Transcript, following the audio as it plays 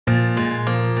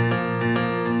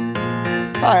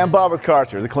Hi, I'm Bob with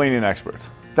Karcher, the cleaning experts.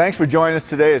 Thanks for joining us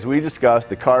today as we discuss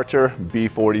the Karcher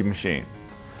B40 machine.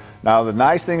 Now, the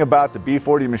nice thing about the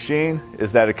B40 machine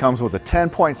is that it comes with a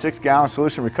 10.6 gallon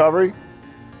solution recovery.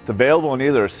 It's available in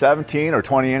either a 17 or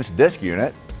 20 inch disc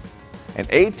unit, an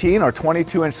 18 or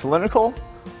 22 inch cylindrical,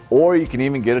 or you can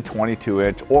even get a 22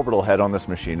 inch orbital head on this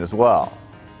machine as well.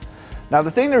 Now, the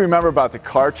thing to remember about the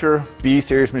Karcher B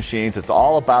series machines, it's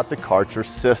all about the Karcher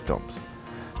systems.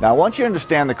 Now, once you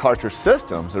understand the Karcher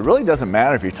systems, it really doesn't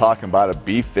matter if you're talking about a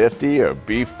B50 or a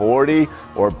B40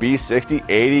 or a B60,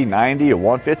 80, 90, a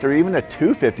 150, or even a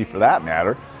 250 for that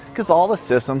matter, because all the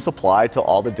systems apply to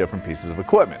all the different pieces of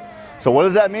equipment. So what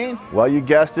does that mean? Well, you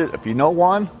guessed it. If you know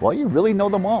one, well, you really know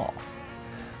them all.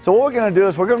 So what we're going to do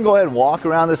is we're going to go ahead and walk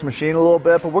around this machine a little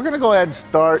bit, but we're going to go ahead and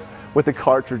start with the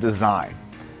Karcher design.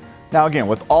 Now again,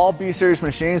 with all B-series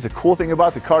machines, the cool thing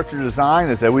about the Karcher design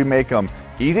is that we make them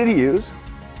easy to use,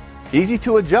 easy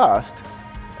to adjust,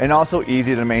 and also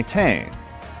easy to maintain.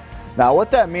 Now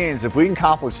what that means, if we can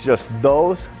accomplish just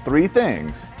those three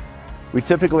things, we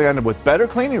typically end up with better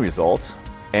cleaning results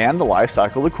and the life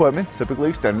cycle equipment typically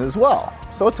extended as well.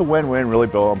 So it's a win-win really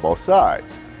built on both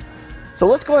sides. So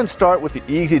let's go ahead and start with the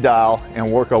easy dial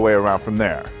and work our way around from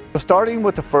there. So starting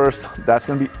with the first, that's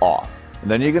going to be off.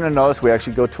 And then you're going to notice we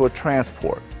actually go to a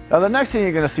transport. Now the next thing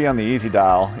you're going to see on the easy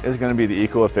dial is going to be the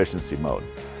eco-efficiency mode.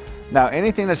 Now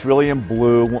anything that's really in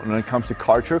blue when it comes to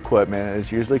Karcher equipment is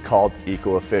usually called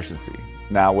eco-efficiency.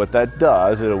 Now what that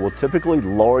does, it will typically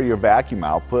lower your vacuum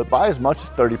output by as much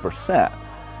as 30%.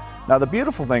 Now the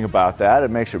beautiful thing about that,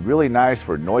 it makes it really nice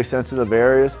for noise sensitive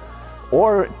areas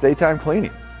or daytime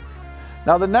cleaning.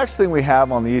 Now the next thing we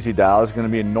have on the easy dial is going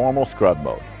to be a normal scrub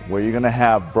mode, where you're going to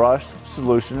have brush,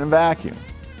 solution, and vacuum.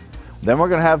 Then we're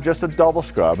going to have just a double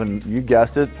scrub, and you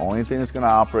guessed it, only thing that's going to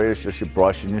operate is just your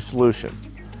brush and your solution.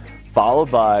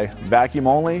 Followed by vacuum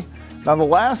only. Now the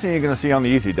last thing you're going to see on the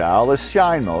easy dial is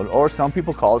shine mode, or some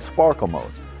people call it sparkle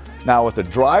mode. Now with the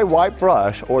dry white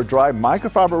brush or dry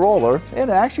microfiber roller, it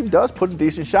actually does put a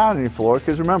decent shine on your floor,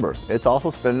 because remember, it's also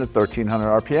spinning at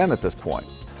 1300 RPM at this point.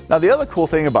 Now the other cool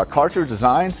thing about Karcher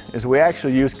designs is we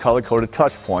actually use color-coded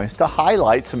touch points to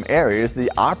highlight some areas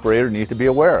the operator needs to be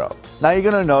aware of. Now you're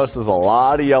going to notice there's a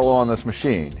lot of yellow on this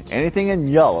machine. Anything in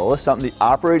yellow is something the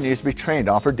operator needs to be trained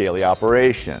on for daily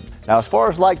operation. Now as far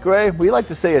as light gray, we like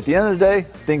to say at the end of the day,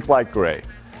 think light gray.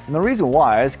 And the reason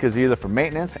why is because either for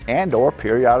maintenance and or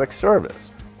periodic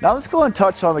service. Now let's go and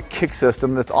touch on the kick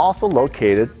system that's also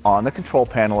located on the control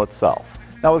panel itself.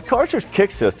 Now with Karcher's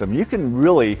kick system, you can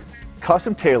really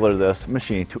custom tailor this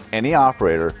machine to any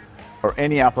operator or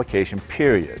any application,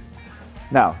 period.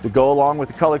 Now, to go along with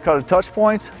the color-coded touch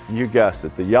points, you guessed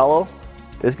it, the yellow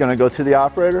is going to go to the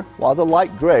operator, while the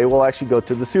light gray will actually go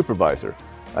to the supervisor.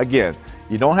 Again,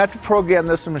 you don't have to program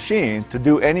this machine to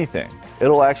do anything.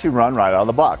 It'll actually run right out of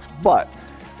the box. But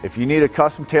if you need a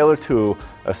custom tailor to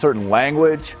a certain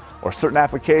language or certain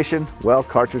application, well,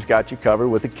 Karcher's got you covered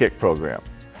with the kick program.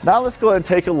 Now let's go ahead and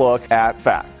take a look at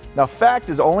FACT. Now FACT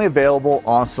is only available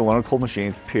on cylindrical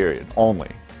machines, period,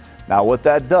 only. Now what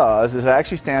that does is it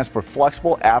actually stands for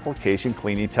Flexible Application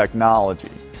Cleaning Technology.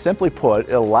 Simply put,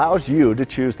 it allows you to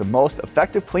choose the most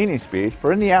effective cleaning speed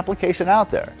for any application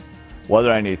out there.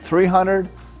 Whether I need 300,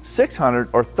 600,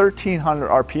 or 1300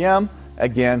 RPM,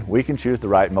 again, we can choose the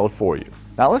right mode for you.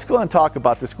 Now let's go ahead and talk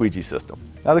about the squeegee system.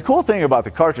 Now the cool thing about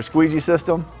the Karcher squeegee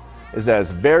system is that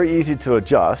it's very easy to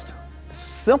adjust,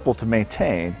 simple to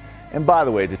maintain, and by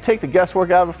the way, to take the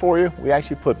guesswork out of it for you, we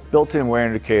actually put built-in wear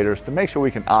indicators to make sure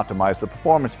we can optimize the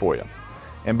performance for you.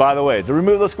 And by the way, to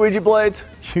remove those squeegee blades,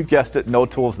 you guessed it, no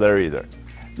tools there either.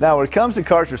 Now when it comes to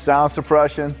Karcher sound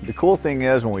suppression, the cool thing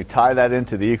is when we tie that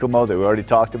into the eco mode that we already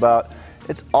talked about,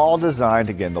 it's all designed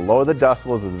again to lower the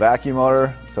decibels of the vacuum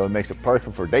motor, so it makes it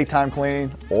perfect for daytime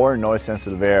cleaning or noise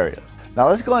sensitive areas. Now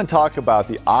let's go ahead and talk about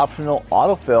the optional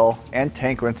autofill and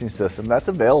tank rinsing system that's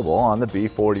available on the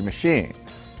B40 machine.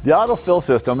 The autofill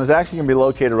system is actually going to be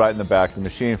located right in the back of the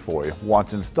machine for you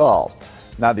once installed.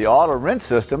 Now the auto rinse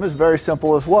system is very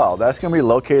simple as well. That's going to be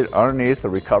located underneath the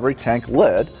recovery tank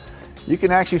lid. You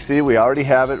can actually see we already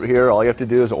have it here. All you have to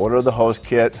do is order the hose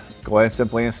kit, go ahead and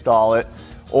simply install it.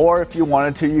 Or if you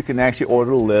wanted to, you can actually order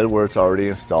the lid where it's already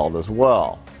installed as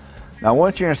well. Now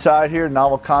once you're inside here,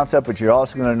 novel concept, but you're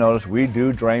also going to notice we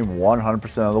do drain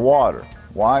 100% of the water.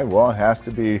 Why? Well, it has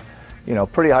to be,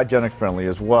 pretty hygienic friendly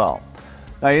as well.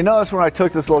 Now you notice when I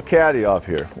took this little caddy off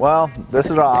here, well, this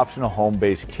is our optional home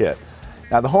base kit.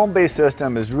 Now the home base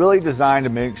system is really designed to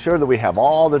make sure that we have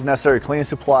all the necessary cleaning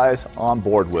supplies on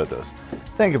board with us.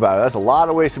 Think about it, that's a lot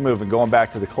of waste of movement going back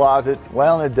to the closet,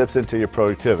 well, and it dips into your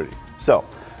productivity. So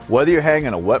Whether you're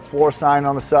hanging a wet floor sign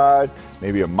on the side,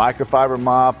 maybe a microfiber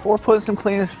mop, or putting some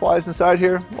cleaning supplies inside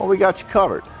here, well, we got you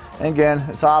covered. And again,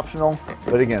 it's optional,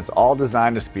 but again, it's all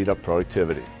designed to speed up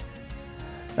productivity.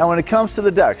 Now when it comes to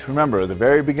the decks, remember at the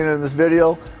very beginning of this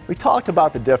video, we talked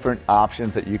about the different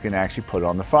options that you can actually put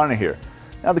on the front of here.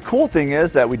 Now the cool thing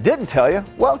is that we didn't tell you,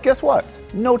 well, guess what?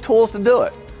 No tools to do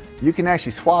it. You can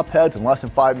actually swap heads in less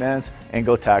than 5 minutes and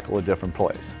go tackle a different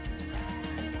place.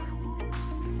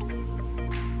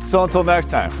 So until next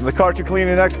time, from the Karcher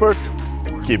cleaning experts,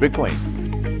 keep it clean.